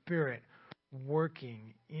Holy Spirit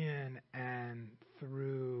working in and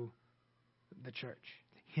through the church.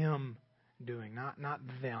 Him doing, not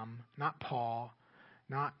them, not Paul,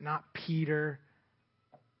 not Peter,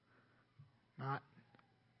 not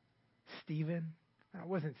Stephen. That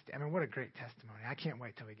wasn't. I mean, what a great testimony! I can't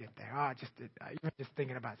wait till we get there. Just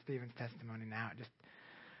thinking about Stephen's testimony now,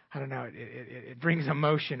 I don't know. It brings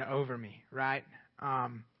emotion over me, right?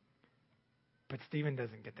 But Stephen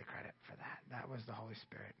doesn't get the credit for that. That was the Holy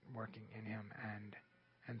Spirit working in him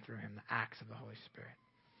and through him, the acts of the Holy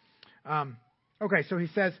Spirit. Okay, so he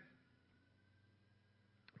says.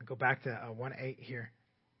 Go back to 1:8 here.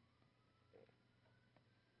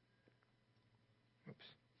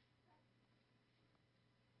 Oops.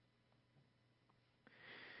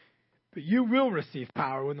 But you will receive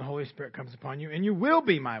power when the Holy Spirit comes upon you, and you will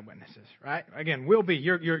be my witnesses, right? Again, will be.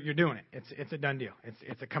 You're doing it. It's a done deal.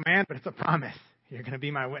 It's a command, but it's a promise. You're going to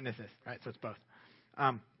be my witnesses, right? So it's both.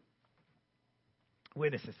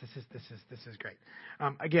 Witnesses. This is great.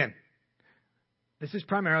 Again, this is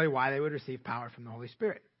primarily why they would receive power from the Holy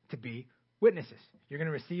Spirit, to be witnesses. You're going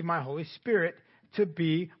to receive my Holy Spirit to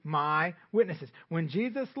be my witnesses. When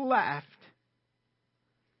Jesus left,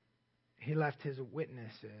 he left his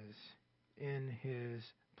witnesses in his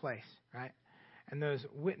place, right? And those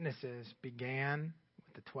witnesses began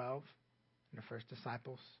with the 12 and the first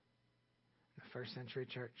disciples, the first century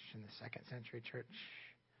church and the second century church,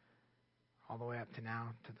 all the way up to now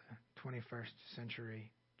to the 21st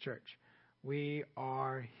century church. We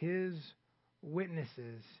are his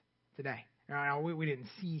witnesses today. Now, we didn't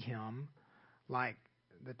see him like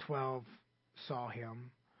the 12 saw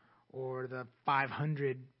him or the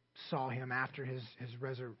 500 saw him after his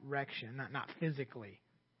resurrection, not physically,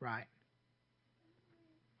 right?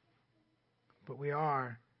 But we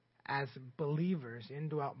are, as believers,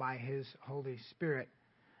 indwelt by his Holy Spirit,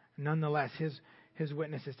 nonetheless, his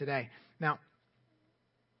witnesses today. Now,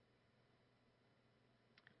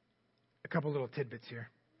 a couple little tidbits here.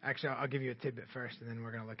 Actually, I'll give you a tidbit first, and then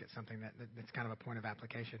we're going to look at something that's kind of a point of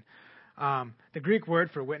application. The Greek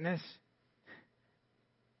word for witness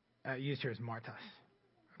used here is martos.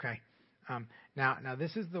 Okay. Now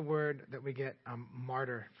this is the word that we get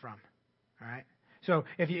martyr from. All right. So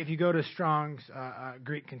if you go to Strong's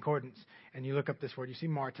Greek concordance and you look up this word, you see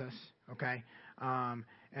martos. Okay.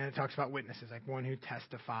 And it talks about witnesses, like one who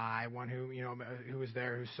testify, one who was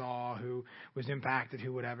there, who saw, who was impacted,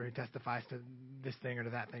 who whatever, who testifies to this thing or to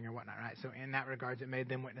that thing or whatnot, right? So in that regards, it made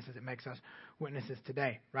them witnesses. It makes us witnesses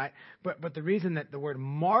today, right? But the reason that the word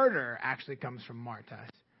martyr actually comes from martos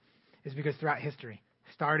is because throughout history,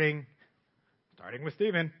 starting with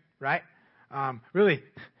Stephen, right? Really,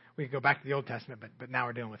 we could go back to the Old Testament, but now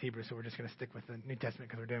we're dealing with Hebrew, so we're just going to stick with the New Testament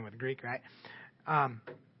because we're dealing with Greek, right?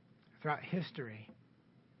 Throughout history,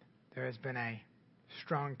 there has been a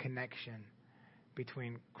strong connection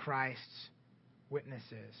between Christ's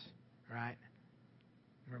witnesses, right?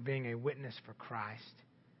 We're being a witness for Christ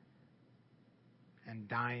and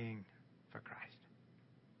dying for Christ.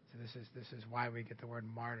 So this is why we get the word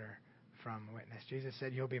martyr from witness. Jesus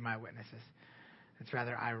said, "You'll be my witnesses." It's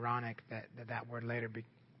rather ironic that word later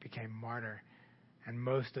became martyr, and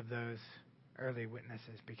most of those early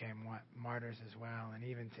witnesses became what? Martyrs as well. And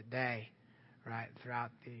even today, right,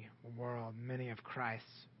 throughout the world, many of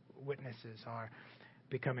Christ's witnesses are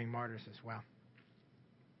becoming martyrs as well.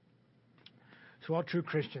 So all true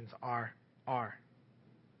Christians are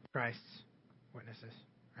Christ's witnesses,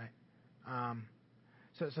 right?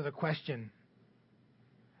 So the question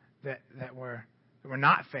that we're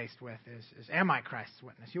not faced with is am I Christ's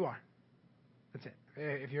witness? You are. That's it.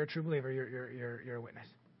 If you're a true believer, you're a witness.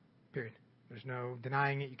 Period. There's no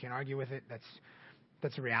denying it. You can't argue with it.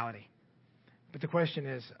 That's a reality. But the question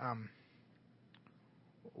is,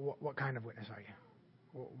 what kind of witness are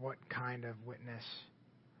you? What kind of witness?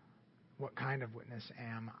 What kind of witness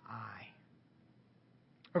am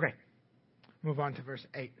I? Okay, move on to verse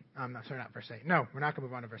 8. Sorry, not verse 8. No, we're not going to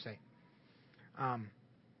move on to verse 8. I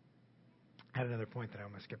had another point that I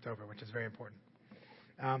almost skipped over, which is very important.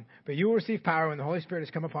 But you will receive power when the Holy Spirit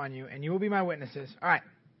has come upon you, and you will be my witnesses. All right,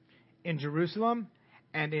 in Jerusalem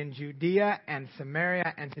and in Judea and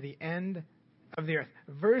Samaria and to the end of the earth.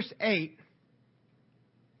 Verse 8,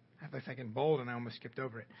 I have this like in bold and I almost skipped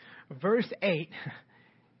over it. Verse 8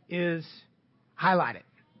 is highlight it,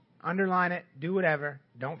 underline it, do whatever,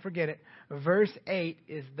 don't forget it. Verse 8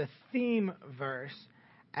 is the theme verse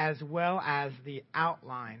as well as the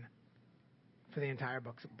outline for the entire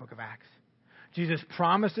book of Acts. Jesus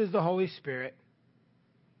promises the Holy Spirit.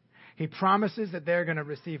 He promises that they're going to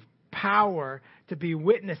receive power to be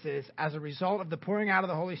witnesses as a result of the pouring out of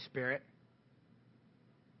the Holy Spirit.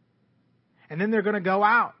 And then they're going to go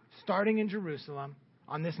out, starting in Jerusalem,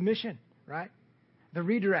 on this mission, right? The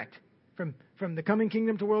redirect from the coming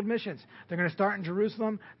kingdom to world missions. They're going to start in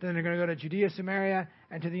Jerusalem, then they're going to go to Judea, Samaria,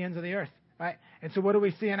 and to the ends of the earth, right? And so what do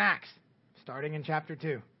we see in Acts? Starting in chapter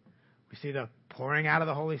 2. We see the pouring out of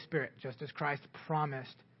the Holy Spirit, just as Christ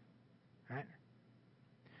promised, right?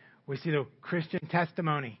 We see the Christian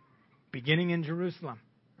testimony beginning in Jerusalem,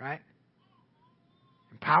 right?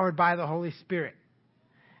 Empowered by the Holy Spirit.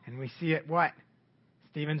 And we see it what?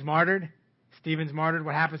 Stephen's martyred.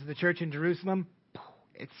 What happens to the church in Jerusalem?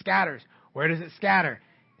 It scatters. Where does it scatter?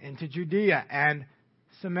 Into Judea and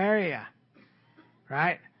Samaria,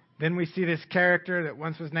 right? Then we see this character that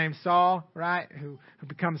once was named Saul, right? Who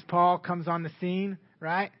becomes Paul, comes on the scene,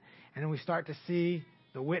 right? And then we start to see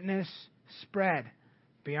the witness spread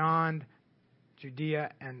beyond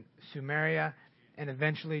Judea and Samaria and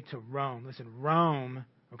eventually to Rome. Listen, Rome,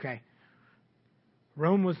 okay,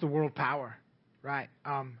 Rome was the world power, right?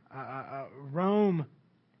 Rome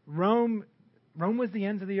was the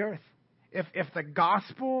ends of the earth. If the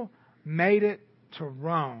gospel made it to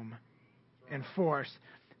Rome in force,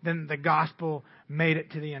 then the gospel made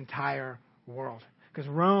it to the entire world. Because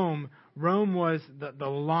Rome was the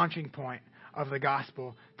launching point of the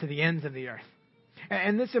gospel to the ends of the earth.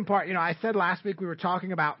 And this in part, I said last week we were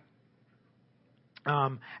talking about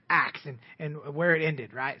Acts and where it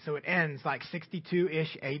ended, right? So it ends like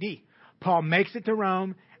 62-ish AD. Paul makes it to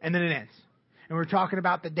Rome, and then it ends. And we're talking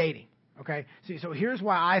about the dating, okay? So here's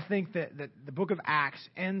why I think that the book of Acts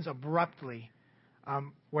ends abruptly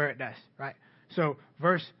where it does, right? So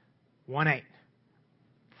verse 1:8,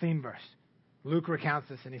 theme verse. Luke recounts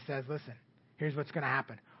this, and he says, listen, here's what's going to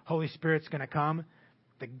happen. Holy Spirit's going to come.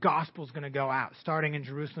 The gospel's going to go out, starting in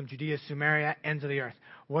Jerusalem, Judea, Samaria, ends of the earth.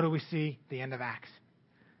 What do we see? The end of Acts.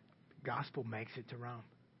 The gospel makes it to Rome.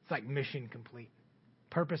 It's like mission complete.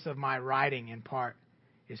 Purpose of my writing, in part,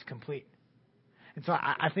 is complete. And so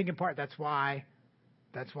I think, in part, that's why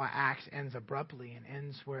Acts ends abruptly and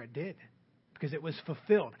ends where it did. Because it was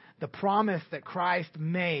fulfilled. The promise that Christ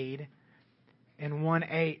made in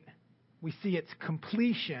 1:8, we see its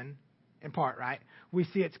completion, in part, right? We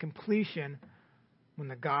see its completion when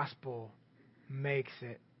the gospel makes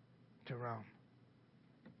it to Rome.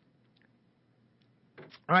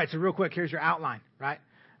 All right, so real quick, here's your outline, right?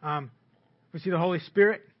 We see the Holy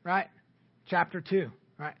Spirit, right? Chapter 2,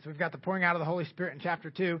 right? So we've got the pouring out of the Holy Spirit in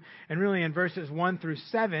chapter 2. And really in verses 1 through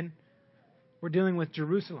 7, we're dealing with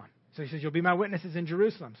Jerusalem. So he says, you'll be my witnesses in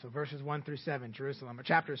Jerusalem. So verses 1 through 7, Jerusalem. Or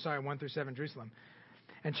chapters, 1 through 7, Jerusalem.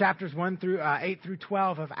 And chapters 8 through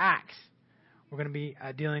 12 of Acts, we're going to be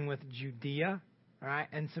dealing with Judea, right,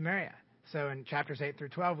 and Samaria. So in chapters 8 through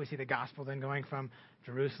 12, we see the gospel then going from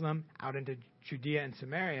Jerusalem out into Judea and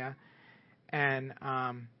Samaria. And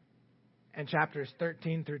chapters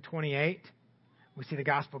 13 through 28, we see the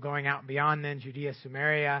gospel going out beyond then Judea,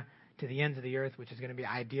 Samaria, to the ends of the earth, which is going to be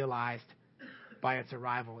idealized by its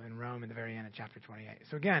arrival in Rome in the very end of chapter 28.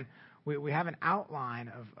 So again, we have an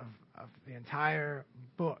outline of the entire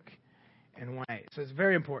book in 1:8. So it's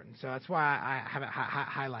very important. So that's why I have it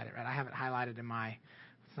highlighted, right? I have it highlighted in my,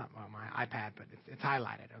 it's not my iPad, but it's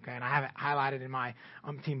highlighted, okay? And I have it highlighted in my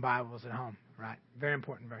umpteen Bibles at home, right? Very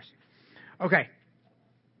important verse. Okay.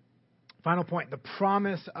 Final point, the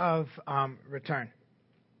promise of return.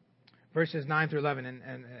 Verses 9 through 11,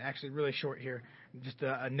 and actually really short here. Just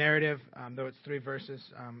a narrative, though it's 3 verses.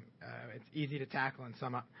 It's easy to tackle and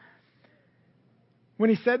sum up. When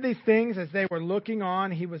he said these things, as they were looking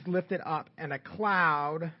on, he was lifted up, and a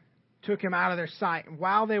cloud took him out of their sight. And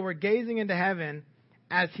while they were gazing into heaven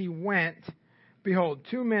as he went, behold,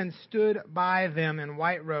 2 men stood by them in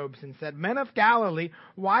white robes and said, Men of Galilee,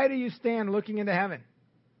 why do you stand looking into heaven?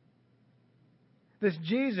 This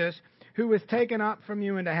Jesus, who was taken up from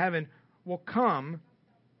you into heaven, will come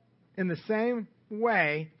in the same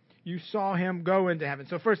way you saw him go into heaven.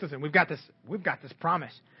 So first, listen, we've got this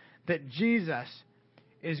promise that Jesus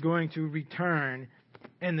is going to return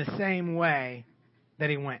in the same way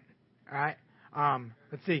that he went. All right?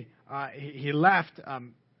 Let's see. He left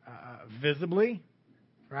visibly,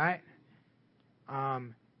 right?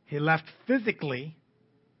 He left physically,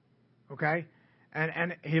 okay?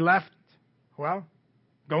 And he left, well,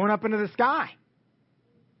 going up into the sky.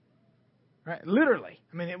 Right? Literally.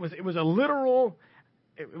 I mean, it was literal,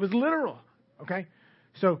 okay?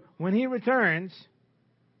 So when he returns,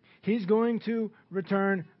 he's going to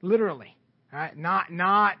return literally. Right?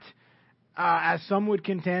 Not as some would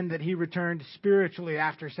contend that he returned spiritually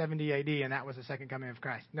after 70 AD and that was the second coming of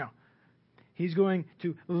Christ. No. He's going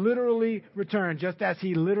to literally return just as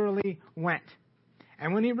he literally went.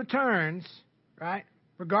 And when he returns, right,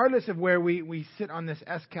 regardless of where we sit on this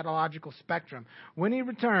eschatological spectrum, when he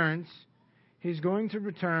returns, he's going to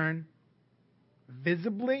return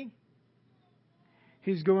visibly.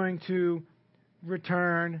 He's going to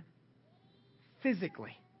return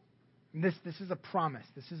physically. This is a promise.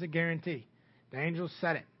 This is a guarantee. The angels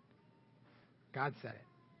said it. God said it.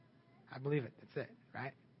 I believe it. That's it,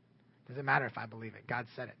 right? Doesn't matter if I believe it. God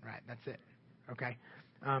said it, right? That's it. Okay?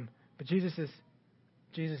 But Jesus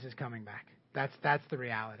is coming back. That's the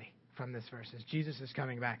reality from this verse. Is Jesus is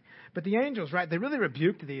coming back. But the angels, right? They really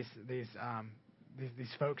rebuked these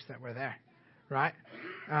folks that were there, right?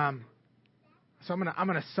 So I'm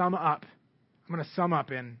gonna sum up. I'm gonna sum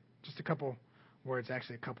up in just a couple words.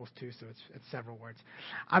 Actually, a couple's too, so it's several words.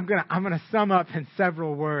 I'm gonna sum up in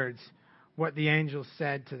several words what the angels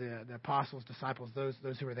said to the apostles, disciples, those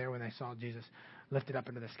who were there when they saw Jesus lifted up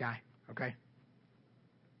into the sky. Okay?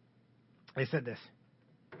 They said this.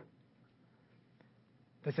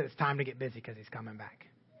 They said it's time to get busy because he's coming back.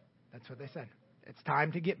 That's what they said. It's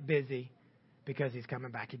time to get busy because he's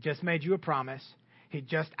coming back. He just made you a promise. He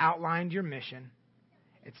just outlined your mission.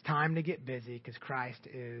 It's time to get busy because Christ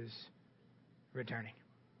is returning.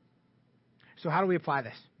 So how do we apply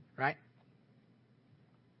this, right?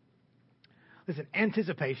 Listen,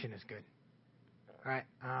 anticipation is good, right?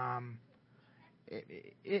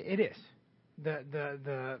 It is.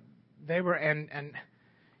 They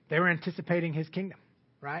were anticipating his kingdom,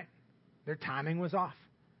 right? Their timing was off.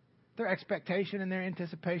 Their expectation and their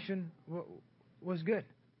anticipation was good.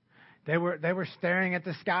 They were staring at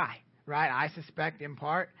the sky, right? I suspect in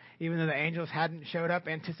part, even though the angels hadn't showed up,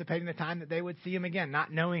 anticipating the time that they would see him again,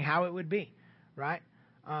 not knowing how it would be, right?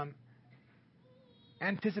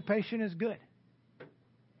 Anticipation is good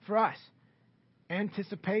for us.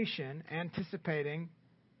 Anticipating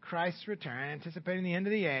Christ's return, anticipating the end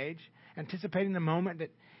of the age, anticipating the moment that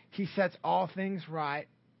he sets all things right,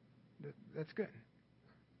 that's good.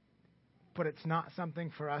 But it's not something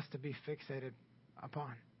for us to be fixated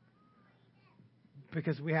upon,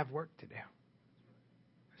 because we have work to do.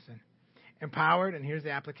 Listen, empowered, and here's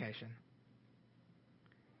the application.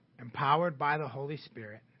 Empowered by the Holy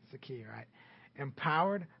Spirit. It's the key, right?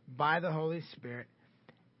 Empowered by the Holy Spirit,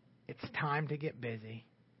 it's time to get busy.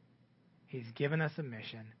 He's given us a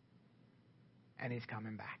mission, and he's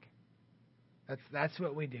coming back. That's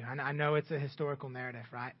what we do. And I know it's a historical narrative,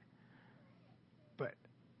 right? But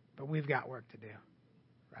we've got work to do,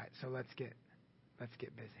 right? So let's get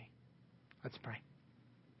busy. Let's pray.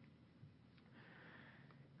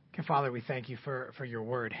 Okay, Father, we thank you for your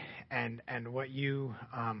word and what you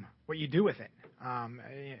do with it,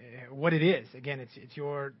 what it is. Again, it's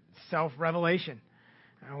your self-revelation,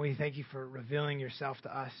 and we thank you for revealing yourself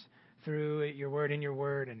to us through your word in your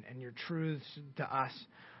word and your truths to us.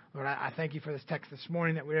 Lord, I thank you for this text this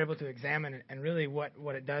morning that we're able to examine and really what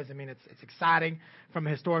it does. I mean, it's exciting from a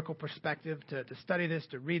historical perspective to study this,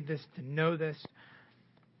 to read this, to know this.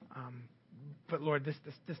 But Lord,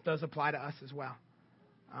 this does apply to us as well.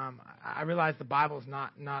 I realize the Bible is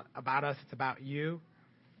not about us, it's about you.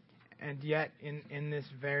 And yet, in this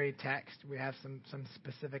very text, we have some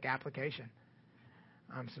specific application,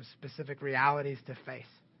 some specific realities to face.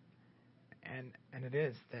 And it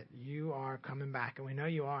is that you are coming back, and we know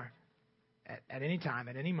you are at any time,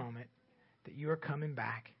 at any moment, that you are coming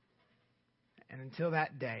back. And until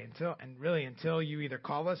that day, until you either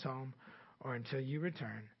call us home or until you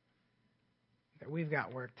return, that we've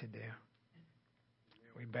got work to do.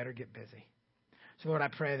 We better get busy. So Lord, I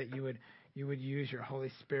pray that you would use your Holy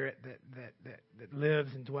Spirit that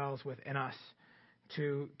lives and dwells within us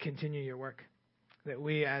to continue your work. That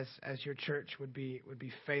we as your church would be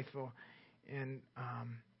faithful in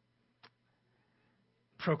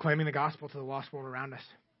proclaiming the gospel to the lost world around us.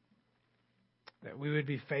 That we would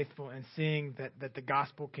be faithful in seeing that the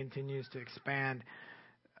gospel continues to expand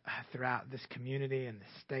throughout this community and this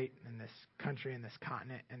state and this country and this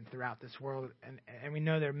continent and throughout this world. And we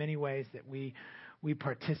know there are many ways that we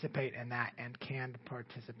participate in that and can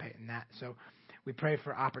participate in that. So we pray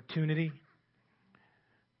for opportunity.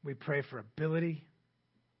 We pray for ability.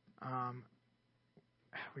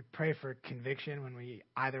 We pray for conviction when we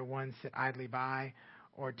either, one, sit idly by,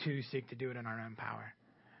 or two, seek to do it in our own power.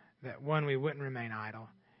 That, one, we wouldn't remain idle,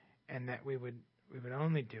 and that we would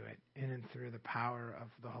only do it in and through the power of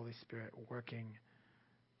the Holy Spirit working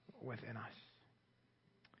within us.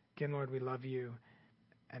 Again, Lord, we love you,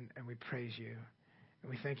 and we praise you.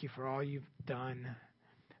 And we thank you for all you've done.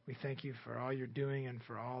 We thank you for all you're doing and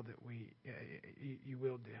for all that you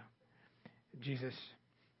will do. Jesus,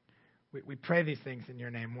 we pray these things in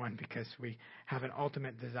your name, one, because we have an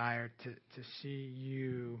ultimate desire to see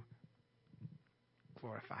you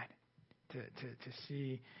glorified, to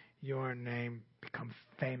see your name become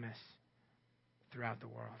famous throughout the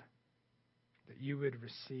world, that you would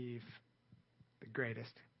receive the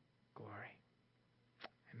greatest glory.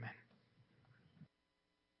 Amen.